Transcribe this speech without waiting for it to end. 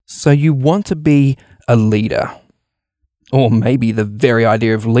So you want to be a leader. Or maybe the very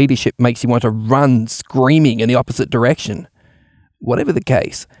idea of leadership makes you want to run screaming in the opposite direction. Whatever the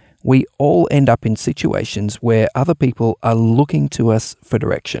case, we all end up in situations where other people are looking to us for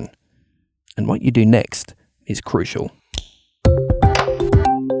direction. And what you do next is crucial.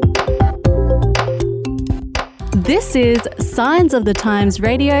 This is Signs of the Times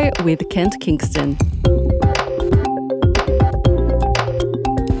Radio with Kent Kingston.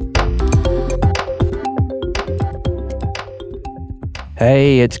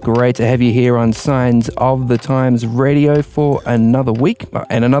 Hey, it's great to have you here on Signs of the Times Radio for another week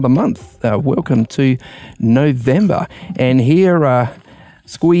and another month. Welcome to November. And here,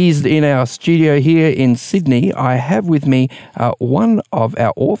 squeezed in our studio here in Sydney, I have with me one of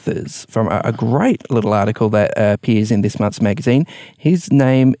our authors from a great little article that appears in this month's magazine. His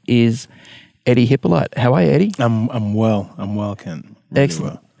name is Eddie Hypolite. How are you, Eddie? I'm well. I'm well, Kent. Really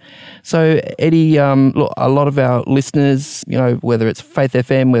Excellent. Well. So, Eddie, look, a lot of our listeners, whether it's Faith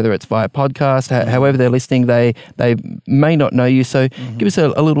FM, whether it's via podcast, however they're listening, they may not know you. So give us a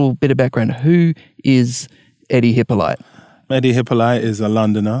little bit of background. Who is Eddie Hypolite? Eddie Hypolite is a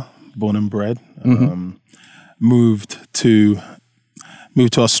Londoner, born and bred. Moved to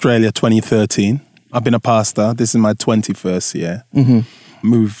Australia 2013. I've been a pastor. This is my 21st year.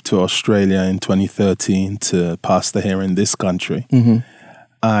 Moved to Australia in 2013 to pastor here in this country.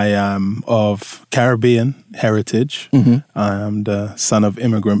 I am of Caribbean heritage. I am the son of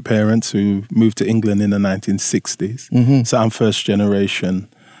immigrant parents who moved to England in the 1960s. So I'm first generation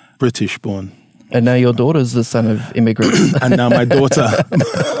British born. And now your daughter's the son of immigrants. And now my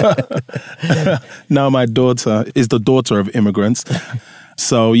daughter is the daughter of immigrants.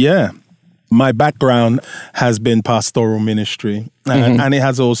 So yeah, my background has been pastoral ministry. And it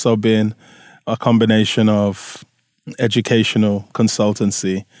has also been a combination of educational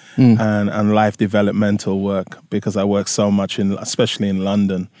consultancy and life developmental work, because I work so much especially in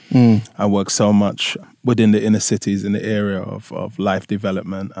London. I work so much within the inner cities in the area of life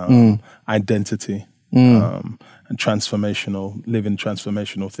development, identity, and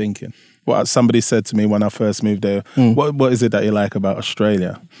transformational thinking. What somebody said to me when I first moved there, what is it that you like about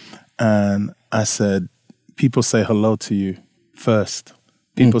Australia? And I said, people say hello to you first.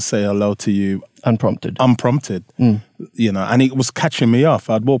 People say hello to you Unprompted. And it was catching me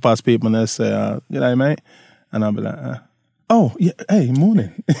off. I'd walk past people and they'd say, mate? And I'd be like, oh, yeah, hey,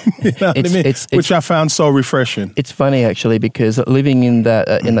 morning. You know what I mean? Which I found so refreshing. It's funny, actually, because living in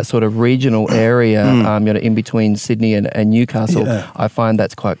that sort of regional area, in between Sydney and Newcastle, I find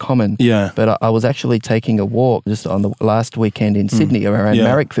that's quite common. Yeah. But I was actually taking a walk just on the last weekend in Sydney around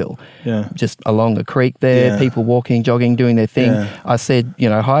Marrickville, just along a creek there, people walking, jogging, doing their thing. I said,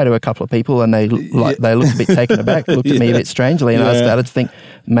 hi to a couple of people, and they looked a bit taken aback, looked at me a bit strangely, and I started to think,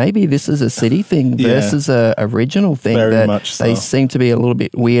 maybe this is a city thing versus a regional thing. Very much so. They seem to be a little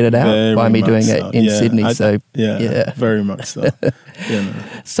bit weirded out by me doing it in Sydney. Very much so.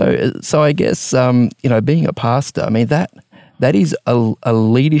 So I guess being a pastor, I mean that is a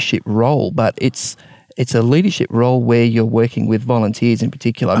leadership role, but it's a leadership role where you're working with volunteers in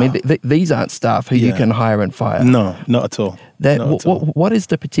particular. I mean, these aren't staff who you can hire and fire. No, not at all. What is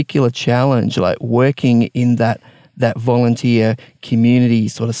the particular challenge like working in that volunteer community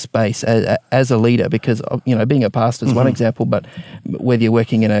sort of space as a leader? Because being a pastor is one example, but whether you're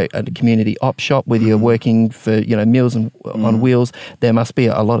working in a community op shop, whether you're working for Meals on Wheels, there must be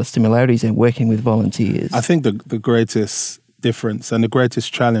a lot of similarities in working with volunteers. I think the greatest difference and the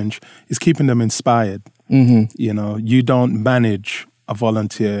greatest challenge is keeping them inspired. You don't manage a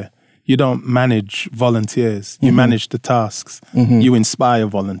volunteer. You don't manage volunteers. You manage the tasks. You inspire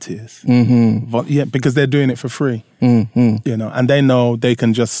volunteers. Because they're doing it for free. And they know they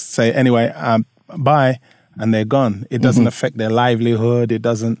can just say, anyway, bye, and they're gone. It doesn't affect their livelihood. It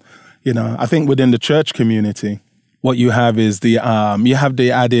doesn't, I think within the church community, what you have is the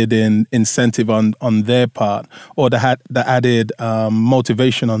added incentive on their part, or the added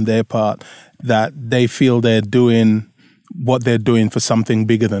motivation on their part, that they feel they're doing what they're doing for something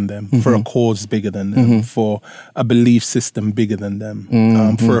bigger than them, for a cause bigger than them, for a belief system bigger than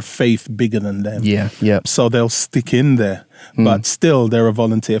them, for a faith bigger than them. So they'll stick in there, but still they're a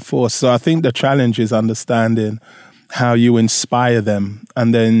volunteer force. So I think the challenge is understanding how you inspire them,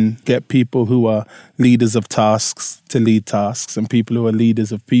 and then get people who are leaders of tasks to lead tasks, and people who are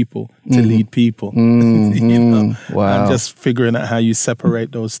leaders of people to lead people. Wow. And just figuring out how you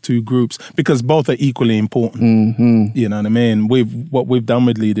separate those two groups, because both are equally important. You know what I mean? What we've done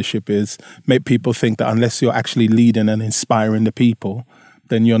with leadership is make people think that unless you're actually leading and inspiring the people,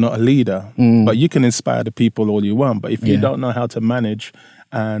 then you're not a leader. But you can inspire the people all you want. But if you don't know how to manage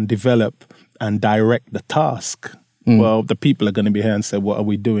and develop and direct the task, well, the people are going to be here and say, what are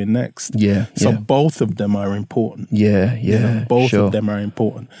we doing next? So both of them are important. Both of them are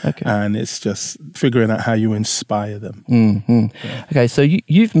important. Okay. And it's just figuring out how you inspire them. Okay, so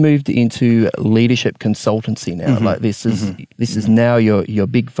you've moved into leadership consultancy now. Like this is now your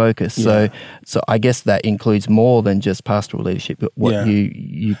big focus. So I guess that includes more than just pastoral leadership. But what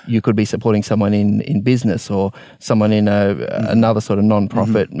you could be supporting someone in business or someone in another sort of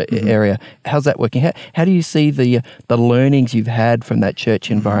non-profit area. How's that working? How do you see the learnings you've had from that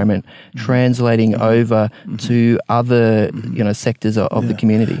church environment translating over to other sectors of the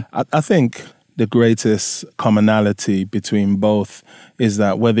community? I think the greatest commonality between both is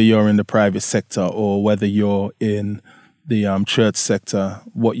that whether you're in the private sector or whether you're in the church sector,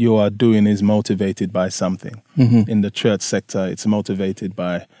 what you are doing is motivated by something. In the church sector, it's motivated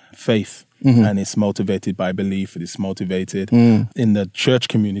by faith. And it's motivated by belief. It is motivated in the church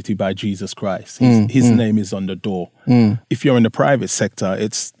community by Jesus Christ. His name is on the door. If you're in the private sector,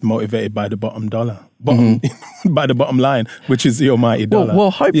 it's motivated by the bottom dollar. By the bottom line, which is the almighty dollar.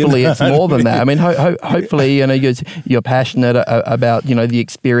 Well, hopefully it's more than that. I mean, hopefully, you're passionate about, the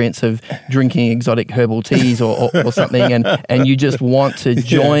experience of drinking exotic herbal teas or something, and you just want to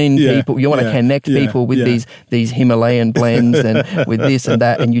join people. You want to connect people with these Himalayan blends and with this and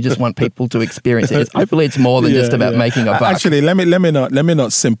that, and you just want people to experience it. Hopefully, it's more than just about making a buck. Actually, let me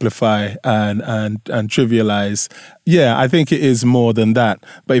not simplify and trivialize. Yeah, I think it is more than that.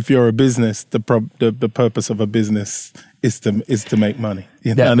 But if you're a business, the purpose of a business is to make money.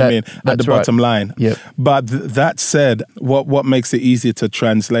 You know what I mean? At the bottom line. Yep. But that said, what makes it easier to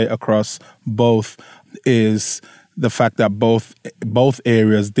translate across both is the fact that both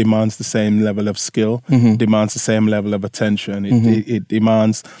areas demands the same level of skill, demands the same level of attention. It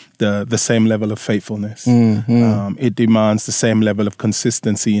demands the same level of faithfulness. It demands the same level of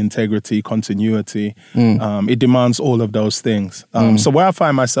consistency, integrity, continuity. It demands all of those things. So where I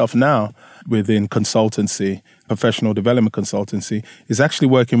find myself now within consultancy, professional development consultancy, is actually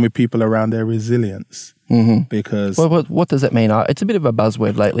working with people around their resilience. Because what does that mean? It's a bit of a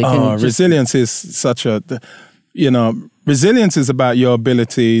buzzword lately. Resilience is such a... resilience is about your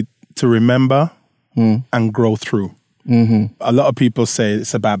ability to remember and grow through. A lot of people say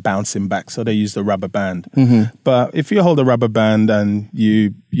it's about bouncing back, so they use the rubber band. But if you hold a rubber band and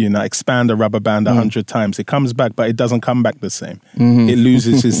you expand a rubber band 100 times, it comes back, but it doesn't come back the same. It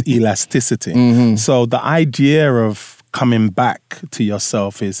loses its elasticity. So the idea of coming back to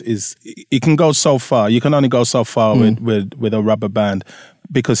yourself is it can go so far. You can only go so far with a rubber band,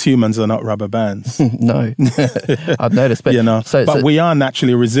 because humans are not rubber bands. No, I've noticed. But but we are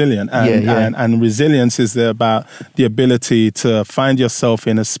naturally resilient, and resilience is about the ability to find yourself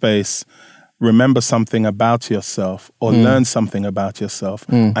in a space, remember something about yourself or learn something about yourself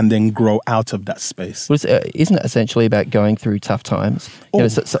and then grow out of that space. Well, isn't it essentially about going through tough times?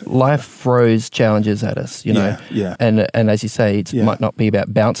 So life throws challenges at us, and as you say, it might not be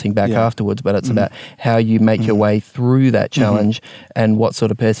about bouncing back afterwards, but it's about how you make your way through that challenge and what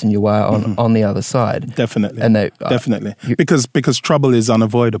sort of person you are on the other side. Definitely. And definitely. Because trouble is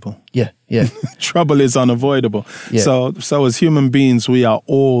unavoidable. Yeah. Trouble is unavoidable. Yeah. So as human beings, we are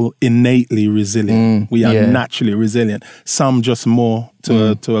all innately resilient. We are naturally resilient. Some just more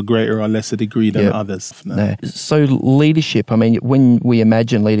to a greater or lesser degree than others. No. So leadership, I mean, when we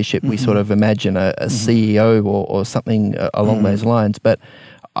imagine leadership, we sort of imagine a CEO or something along those lines. But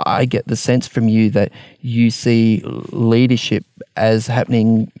I get the sense from you that you see leadership as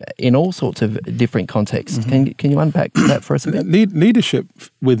happening in all sorts of different contexts. Can you unpack that for us a bit? Leadership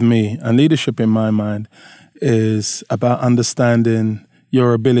with me, and leadership in my mind, is about understanding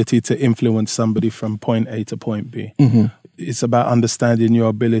your ability to influence somebody from point A to point B. It's about understanding your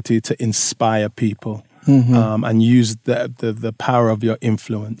ability to inspire people. And use the power of your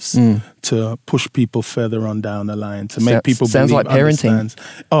influence to push people further on down the line, to make people sounds believe, like parenting. Understand.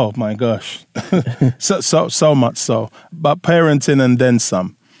 Oh my gosh, so much so. But parenting and then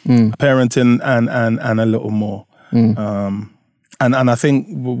some, parenting and a little more. And I think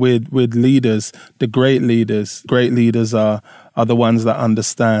with leaders, the great leaders are the ones that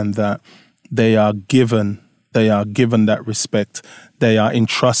understand that they are given that respect. They are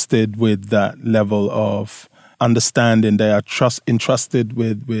entrusted with that level of understanding. They are entrusted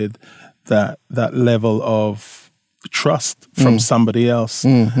with that level of trust from somebody else.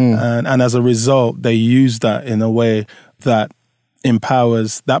 And as a result, they use that in a way that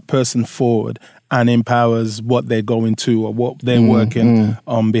empowers that person forward and empowers what they're going to or what they're working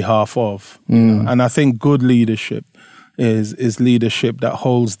on behalf of. And I think good leadership is leadership that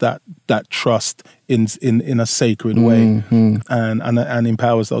holds that trust in a sacred way, and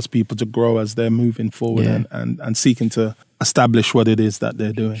empowers those people to grow as they're moving forward and seeking to establish what it is that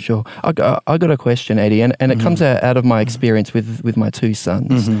they're doing. Sure. I got a question, Eddie, and it comes out of my experience with my two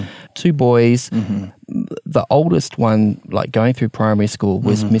sons. Two boys. The oldest one, like going through primary school,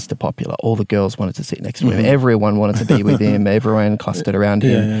 was Mr. Popular. All the girls wanted to sit next to him. Everyone wanted to be with him. Everyone clustered around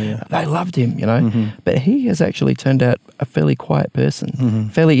him. They loved him, you know. But he has actually turned out a fairly quiet person,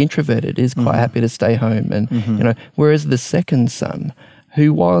 fairly introverted, is quite happy to stay home. And, you know, whereas the second son,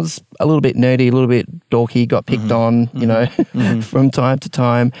 who was a little bit nerdy, a little bit dorky, got picked on, you know, from time to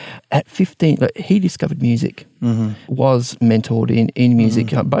time. At 15, he discovered music, was mentored in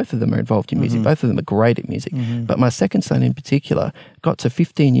music. Both of them are involved in music. Both of them are great at music. But my second son in particular got to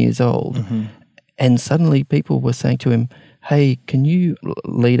 15 years old and suddenly people were saying to him, hey, can you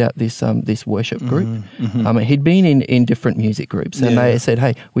lead out this worship group? He'd been in different music groups and they said,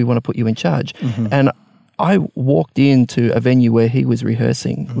 hey, we want to put you in charge. And I walked into a venue where he was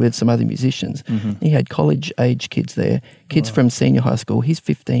rehearsing with some other musicians. He had college-age kids there, kids from senior high school. He's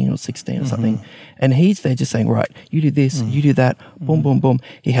 15 or 16 or something. And he's there just saying, right, you do this, you do that, boom, boom, boom.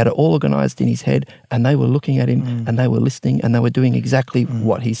 He had it all organised in his head and they were looking at him and they were listening and they were doing exactly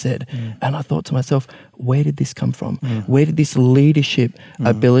what he said. And I thought to myself, where did this come from? Where did this leadership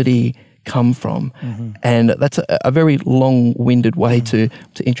ability come from? And that's a very long-winded way to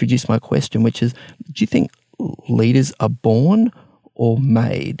introduce my question, which is, do you think leaders are born or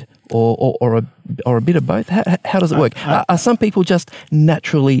made, or a bit of both? How does it work? Are some people just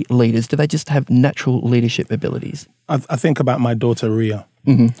naturally leaders? Do they just have natural leadership abilities? I think about my daughter Ria,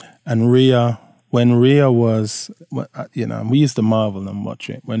 and Ria. When Ria was, you know, we used to marvel and watch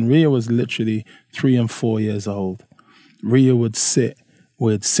it. When Ria was literally 3 and 4 years old, Ria would sit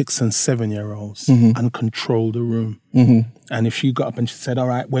with 6 and 7 year olds and control the room. And if she got up and she said, all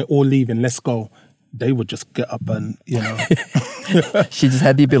right, we're all leaving, let's go, they would just get up and, you know. She just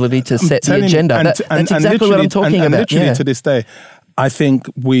had the ability to set the agenda. That's exactly what I'm talking about. And literally to this day, I think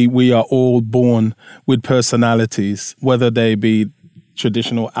we are all born with personalities, whether they be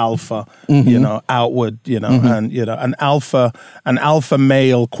traditional alpha, you know, outward, you know, and, you know, an alpha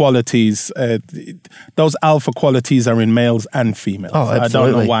male qualities, those alpha qualities are in males and females. Oh, absolutely. I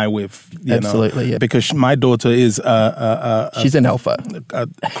don't know why you know, because my daughter is she's an alpha, a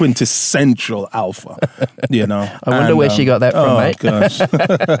quintessential alpha, you know. I wonder where she got that from, mate. Gosh.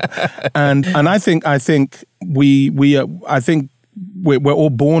 and I think we're all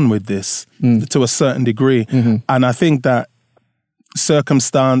born with this to a certain degree. And I think that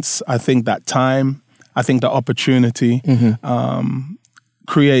circumstance, I think that time, I think that opportunity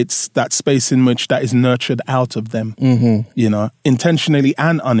creates that space in which that is nurtured out of them, you know, intentionally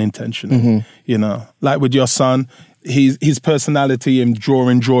and unintentionally, you know. Like with your son, his personality and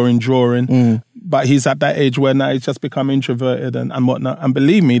drawing, but he's at that age where now he's just become introverted and whatnot. And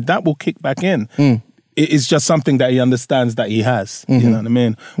believe me, that will kick back in. It is just something that he understands that he has, you know what I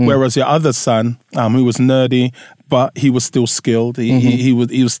mean? Whereas your other son, who was nerdy, but he was still skilled. He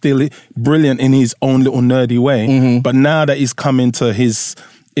was still brilliant in his own little nerdy way. But now that he's come into his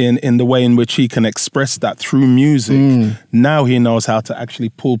in the way in which he can express that through music, now he knows how to actually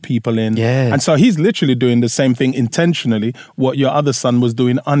pull people in. And so he's literally doing the same thing intentionally, what your other son was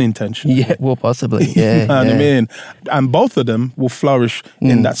doing unintentionally. Yeah, well, possibly. You know what I mean? And both of them will flourish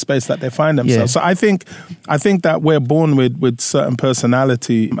in that space that they find themselves. So I think that we're born with certain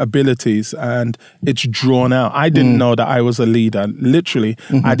personality abilities and it's drawn out. I didn't know that I was a leader. Literally,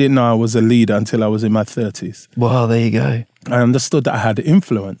 I didn't know I was a leader until I was in my 30s. Well, there you go. I understood that I had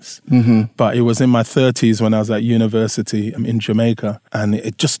influence, but it was in my 30s when I was at university in Jamaica, and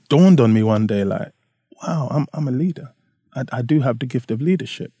it just dawned on me one day, like, wow, I'm a leader. I do have the gift of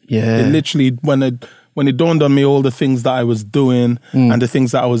leadership. It literally, when it dawned on me all the things that I was doing and the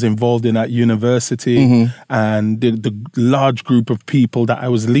things that I was involved in at university and the large group of people that I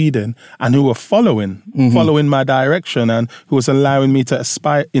was leading and who were following my direction and who was allowing me to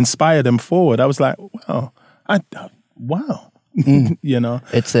inspire them forward, I was like, wow. You know,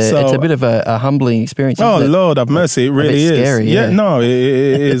 it's a bit of a humbling experience. Oh, Lord have mercy, it really is. Scary,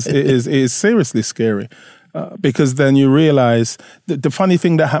 it is seriously scary. Because then you realize the funny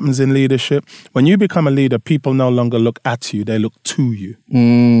thing that happens in leadership, when you become a leader, people no longer look at you, they look to you.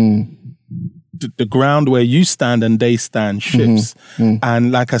 The ground where you stand and they stand shifts.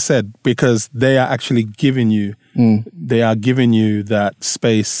 And like I said, because they are actually giving you that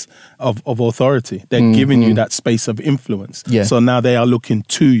space of authority. They're giving you that space of influence. So now they are looking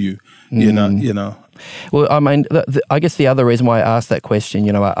to you, you know. Well, I mean, I guess the other reason why I asked that question,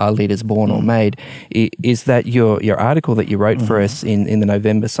 are leaders born or made, is that your article that you wrote for us in the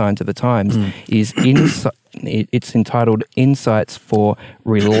November Signs of the Times is it's entitled "Insights for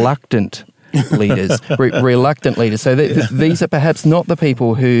Reluctant Leaders." Reluctant leaders. So these are perhaps not the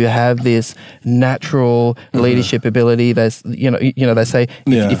people who have this natural leadership ability. There's, they say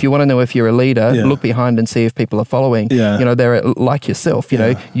if you want to know if you're a leader, look behind and see if people are following. They're like yourself.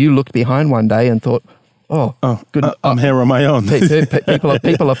 You looked behind one day and thought, oh, good. I'm here on my own.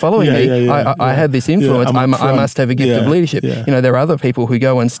 People are following me. I have this influence. I must have a gift of leadership. There are other people who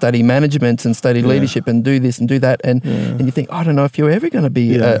go and study management and study leadership and do this and do that, and you think, I don't know if you're ever going to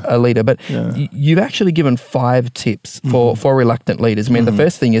be a leader. But you've actually given 5 tips for reluctant leaders. I mean, the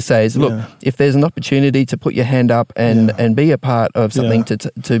first thing you say is, look, if there's an opportunity to put your hand up and be a part of something,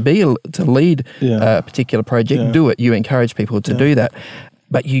 to lead a particular project, do it. You encourage people to do that.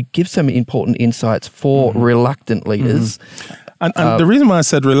 But you give some important insights for reluctant leaders. And the reason why I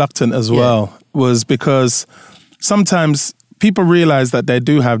said reluctant as well was because sometimes people realize that they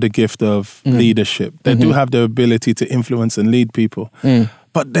do have the gift of leadership. They do have the ability to influence and lead people.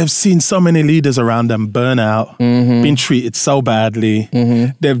 But they've seen so many leaders around them burn out, been treated so badly.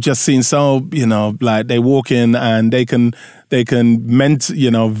 They've just seen like they walk in and they can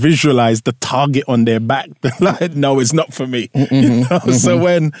visualize the target on their back. Like, no, it's not for me. So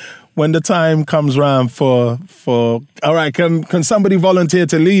when the time comes around for all right, can somebody volunteer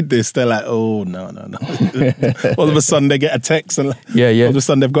to lead this? They're like, oh, no. All of a sudden they get a text and all of a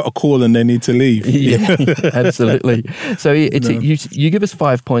sudden they've got a call and they need to leave. Absolutely. So you give us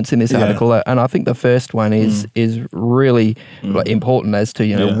 5 points in this article, and I think the first one is really important as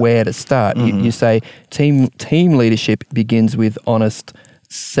to where to start. You say team leadership begins with honest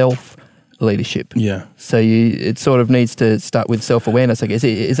self-leadership. So it sort of needs to start with self-awareness, I guess.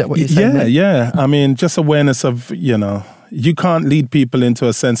 Is that what you're saying? Yeah. I mean, just awareness of, you can't lead people into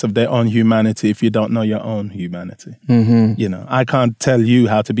a sense of their own humanity if you don't know your own humanity. I can't tell you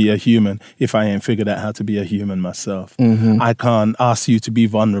how to be a human if I ain't figured out how to be a human myself. I can't ask you to be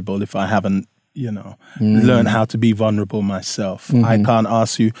vulnerable if I haven't learn how to be vulnerable myself. I can't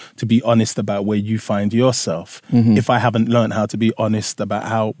ask you to be honest about where you find yourself if I haven't learned how to be honest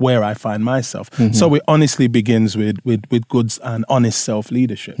about where I find myself. So it honestly begins with good and honest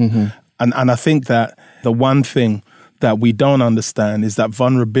self-leadership. And I think that the one thing that we don't understand is that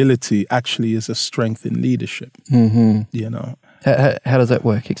vulnerability actually is a strength in leadership. How does that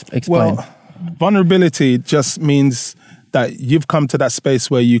work? Explain. Well, vulnerability just means that you've come to that space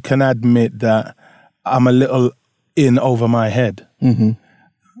where you can admit that I'm a little in over my head.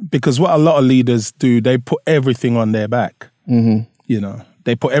 Because what a lot of leaders do, they put everything on their back.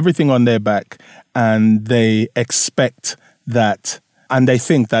 They put everything on their back and they expect that, and they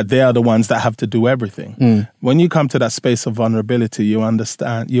think that they are the ones that have to do everything. When you come to that space of vulnerability, you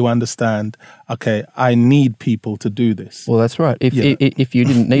understand, okay, I need people to do this. Well, that's right. If you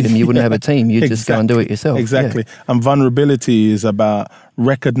didn't need them, you wouldn't have a team. You'd just go and do it yourself. Exactly. And vulnerability is about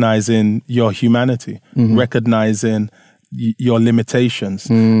recognizing your humanity, recognizing your limitations,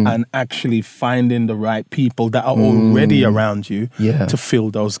 and actually finding the right people that are already around you to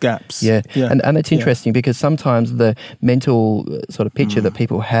fill those gaps. And it's interesting because sometimes the mental sort of picture that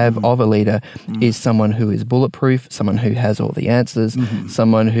people have of a leader is someone who is bulletproof, someone who has all the answers,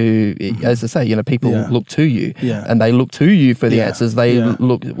 someone who, as I say, people look to you and they look to you for the answers. They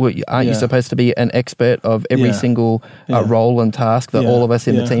look, aren't you supposed to be an expert of every single role and task that all of us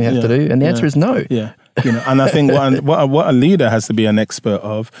in the team have to do? And the answer is no. And I think what a leader has to be an expert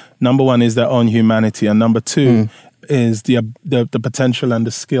of, number one, is their own humanity, and number two is the potential and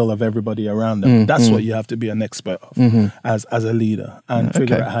the skill of everybody around them. That's what you have to be an expert of as a leader, and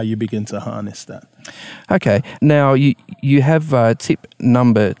figure out how you begin to harness that. Okay. Now you have tip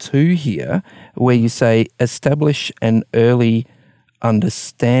number 2 here, where you say establish an early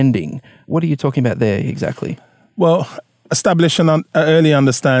understanding. What are you talking about there exactly? Well, establish an early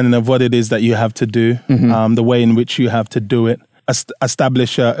understanding of what it is that you have to do, the way in which you have to do it.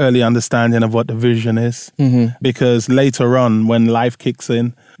 Establish an early understanding of what the vision is. Because later on, when life kicks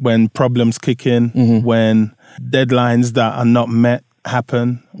in, when problems kick in, when deadlines that are not met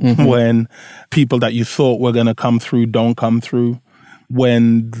happen, when people that you thought were going to come through don't come through,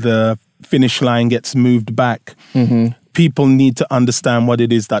 when the finish line gets moved back, people need to understand what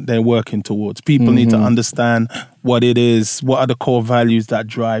it is that they're working towards. People need to understand what it is, what are the core values that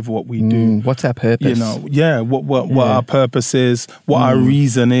drive what we do. What's our purpose? What our purpose is, what our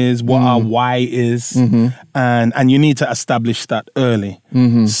reason is, what our why is. And you need to establish that early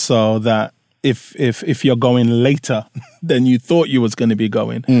so that if you're going later than you thought you was going to be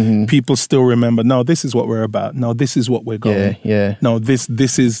going, people still remember, no, this is what we're about. No, this is what we're going. Yeah. No, this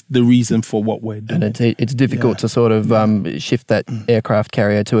is the reason for what we're doing. And it's difficult to sort of shift that aircraft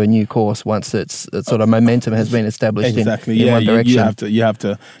carrier to a new course once it's sort of momentum has been established in one direction. You have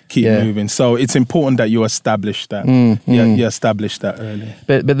to keep moving. So it's important that you establish that. You establish that early.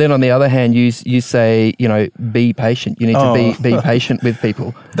 But then on the other hand, you say, be patient. You need to be patient with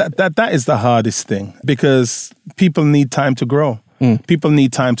people. That is the hardest thing, because people need time to grow. People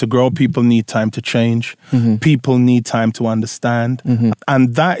need time to grow. People need time to change. People need time to understand.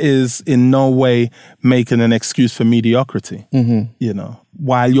 And that is in no way making an excuse for mediocrity.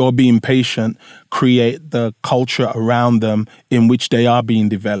 While you're being patient, create the culture around them in which they are being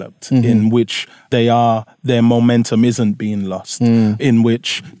developed, in which their momentum isn't being lost, in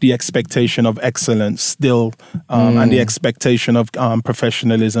which the expectation of excellence still, and the expectation of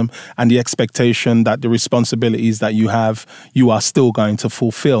professionalism, and the expectation that the responsibilities that you have, you are still going to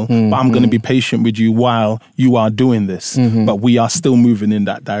fulfill. But I'm going to be patient with you while you are doing this. But we are still moving in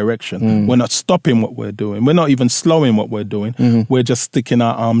that direction. We're not stopping what we're doing. We're not even slowing what we're doing. We're just sticking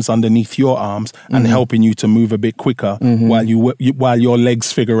our arms underneath your arms and helping you to move a bit quicker while your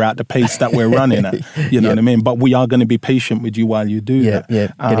legs figure out the pace that we're running at. You know what I mean? But we are going to be patient with you while you do that.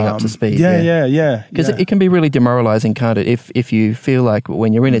 Getting up to speed. Because it can be really demoralizing, can't it? If you feel like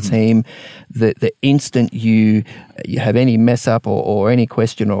when you're in a team, the instant you have any mess up or any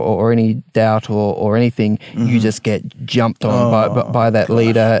question or any doubt or anything, you just get jumped on by that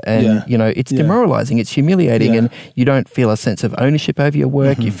leader, and it's demoralizing, it's humiliating, and you don't feel a sense of ownership over your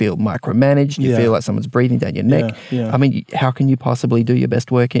work. You feel micromanaged. You feel like someone's breathing down your neck. I mean, how can you possibly do your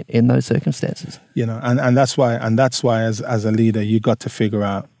best work in those circumstances? And that's why as a leader, you got to figure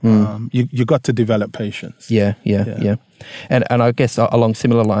out you got to develop patience. Yeah. And I guess along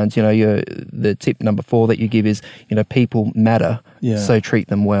similar lines, the tip number 4 that you give is, people matter, so treat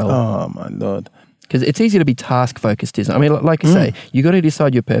them well. Oh my Lord. Because it's easy to be task focused, isn't it? I mean, like you say, you got to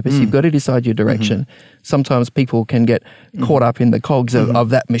decide your purpose. You've got to decide your direction. Sometimes people can get caught up in the cogs of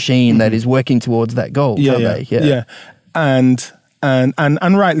that machine that is working towards that goal, can't they? Yeah. And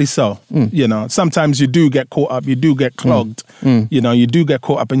rightly so. Sometimes you do get caught up, you do get clogged. You do get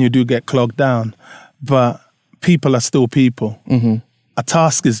caught up and you do get clogged down. But people are still people. A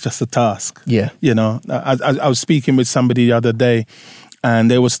task is just a task. I was speaking with somebody the other day, and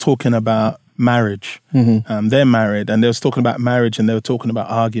they was talking about marriage. They're married, and they was talking about marriage, and they were talking about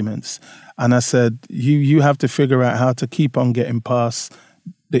arguments. And I said, you have to figure out how to keep on getting past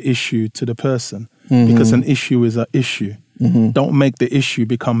the issue to the person, because an issue is an issue. Don't make the issue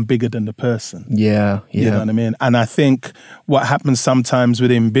become bigger than the person. You know what I mean? And I think what happens sometimes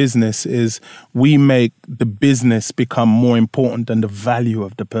within business is we make the business become more important than the value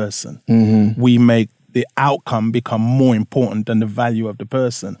of the person. We make the outcome become more important than the value of the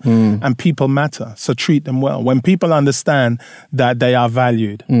person. And people matter, so treat them well. When people understand that they are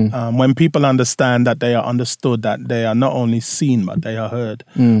valued, when people understand that they are understood, that they are not only seen, but they are heard,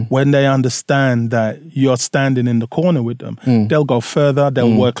 when they understand that you're standing in the corner with them, they'll go further,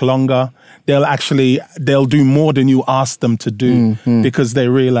 they'll work longer, they'll do more than you ask them to do, because they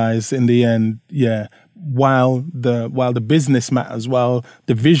realize in the end, while the business matters, while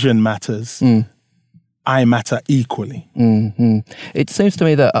the vision matters, I matter equally. It seems to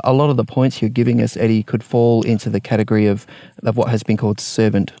me that a lot of the points you're giving us, Eddie, could fall into the category of what has been called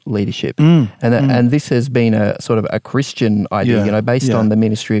servant leadership. And this has been a sort of a Christian idea, based on the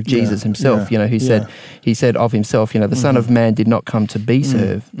ministry of Jesus himself, who said of himself, the Son of Man did not come to be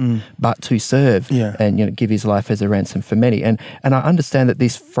served, but to serve and, give his life as a ransom for many. And I understand that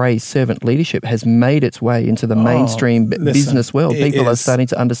this phrase servant leadership has made its way into the mainstream business world. People are starting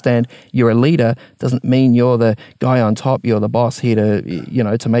to understand you're a leader doesn't mean you're the guy on top, you're the boss here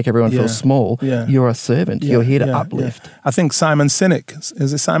to make everyone feel small. You're a servant. You're here to uplift. I think Simon Sinek,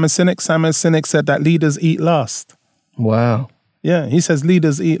 is it Simon Sinek? Simon Sinek said that leaders eat last. Wow. Yeah, he says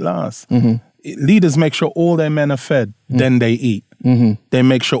leaders eat last. Leaders make sure all their men are fed, then they eat. They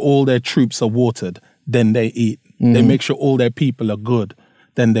make sure all their troops are watered, then they eat. They make sure all their people are good,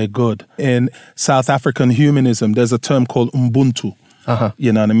 then they're good. In South African humanism, there's a term called Ubuntu.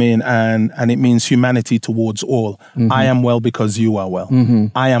 You know what I mean? And it means humanity towards all. I am well because you are well.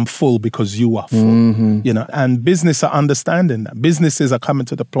 I am full because you are full. And business are understanding that. Businesses are coming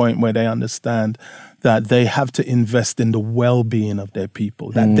to the point where they understand that they have to invest in the well-being of their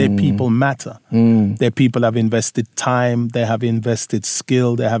people, that their people matter. Their people have invested time, they have invested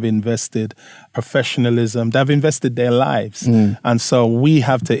skill, they have invested professionalism, they have invested their lives. And so we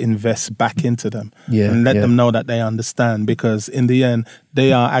have to invest back into them and let them know that they understand, because in the end,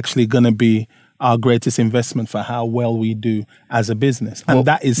 they are actually going to be our greatest investment for how well we do as a business. And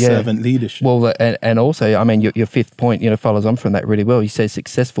that is servant leadership. Well, and also, I mean, your fifth point, follows on from that really well. You say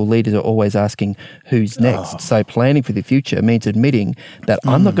successful leaders are always asking who's next. So planning for the future means admitting that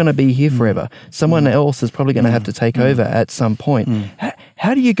I'm not going to be here forever. Someone else is probably going to have to take over at some point.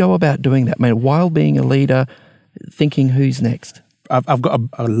 How do you go about doing that, man, while being a leader, thinking who's next? I've got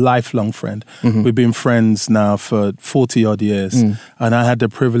a lifelong friend. We've been friends now for 40 odd years. And I had the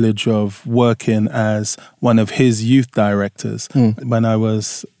privilege of working as one of his youth directors when I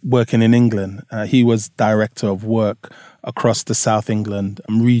was working in England. He was director of work across the South England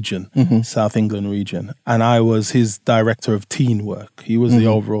region. And I was his director of teen work. He was the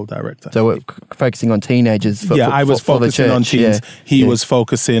overall director. So focusing on teenagers for I was focusing on teens. He was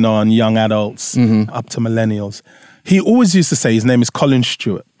focusing on young adults up to millennials. He always used to say, his name is Colin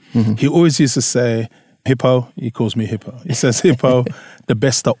Stewart. He always used to say, Hippo, he calls me Hippo. He says, Hippo, the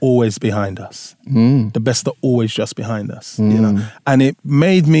best are always behind us. The best are always just behind us. And it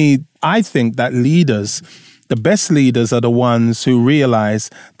made me, I think that leaders, the best leaders are the ones who realize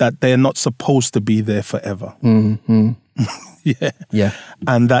that they're not supposed to be there forever. Yeah.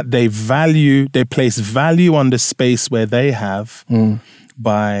 And that they place value on the space where they have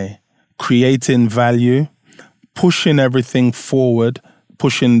by creating value, pushing everything forward,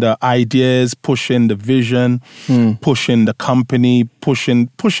 pushing the ideas, pushing the vision, pushing the company, pushing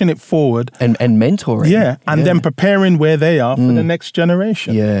it forward. And mentoring. Then preparing where they are for the next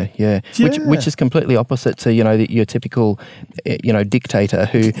generation. Which is completely opposite to, your typical, dictator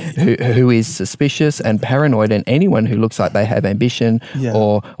who is suspicious and paranoid, and anyone who looks like they have ambition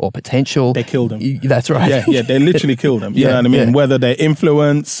or potential. They kill them. That's right. They literally kill them. You know what I mean? Whether they're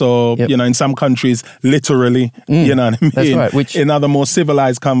influence or, in some countries, literally, you know what I mean? That's right. Which, in other more civilized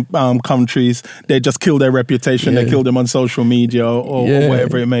countries, they just kill their reputation. They kill them on social media or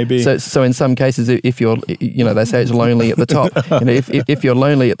whatever it may be. So in some cases, if you're, they say it's lonely at the top. If you're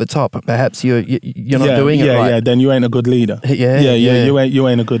lonely at the top, perhaps you're not doing it right. Then you ain't a good leader. You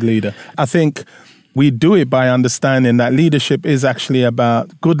ain't a good leader. I think we do it by understanding that leadership is actually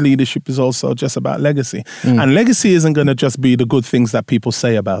good leadership is also just about legacy. And legacy isn't going to just be the good things that people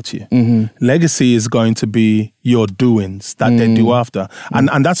say about you. Legacy is going to be your doings that they do after.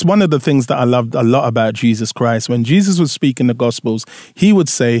 And that's one of the things that I loved a lot about Jesus Christ. When Jesus was speaking the Gospels, he would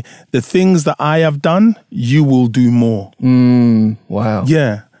say, the things that I have done, you will do more. Wow.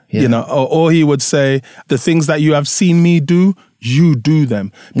 Yeah. Or he would say, the things that you have seen me do, you do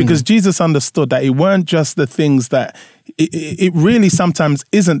them. Because Jesus understood that it weren't just the things that, it really sometimes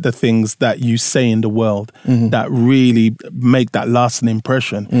isn't the things that you say in the world that really make that lasting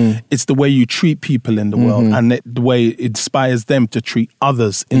impression. It's the way you treat people in the world and the way it inspires them to treat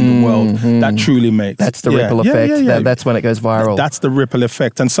others in the world that truly makes. That's the ripple effect. That's when it goes viral. That's the ripple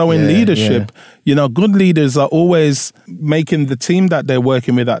effect. And so in leadership, good leaders are always making the team that they're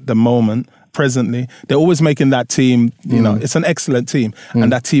working with at the moment, presently, they're always making that team, it's an excellent team.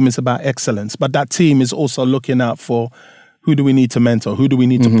 And that team is about excellence. But that team is also looking out for who do we need to mentor? Who do we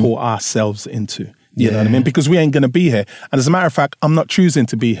need to pour ourselves into? You know what I mean? Because we ain't going to be here. And as a matter of fact, I'm not choosing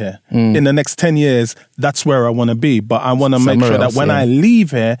to be here. In the next 10 years, that's where I want to be. But I want to make sure that when I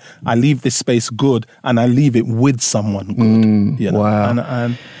leave here, I leave this space good and I leave it with someone good.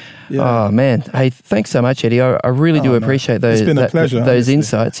 Wow. Oh man! Hey, thanks so much, Eddie. I really do appreciate those. It's been a pleasure. Those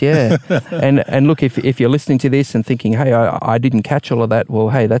insights, and look, if you're listening to this and thinking, hey, I didn't catch all of that,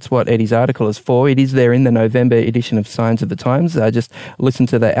 well, hey, that's what Eddie's article is for. It is there in the November edition of Signs of the Times. Just listen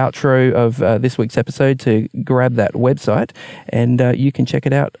to the outro of this week's episode to grab that website, and you can check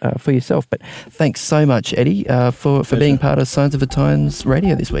it out for yourself. But thanks so much, Eddie, for being part of Signs of the Times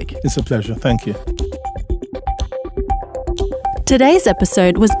Radio this week. It's a pleasure. Thank you. Today's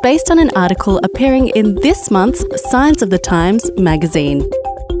episode was based on an article appearing in this month's Signs of the Times magazine.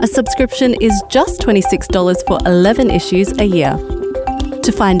 A subscription is just $26 for 11 issues a year.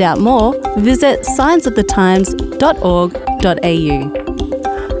 To find out more, visit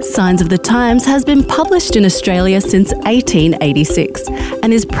signsofthetimes.org.au. Signs of the Times has been published in Australia since 1886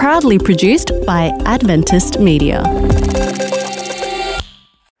 and is proudly produced by Adventist Media.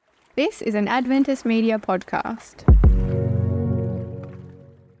 This is an Adventist Media podcast.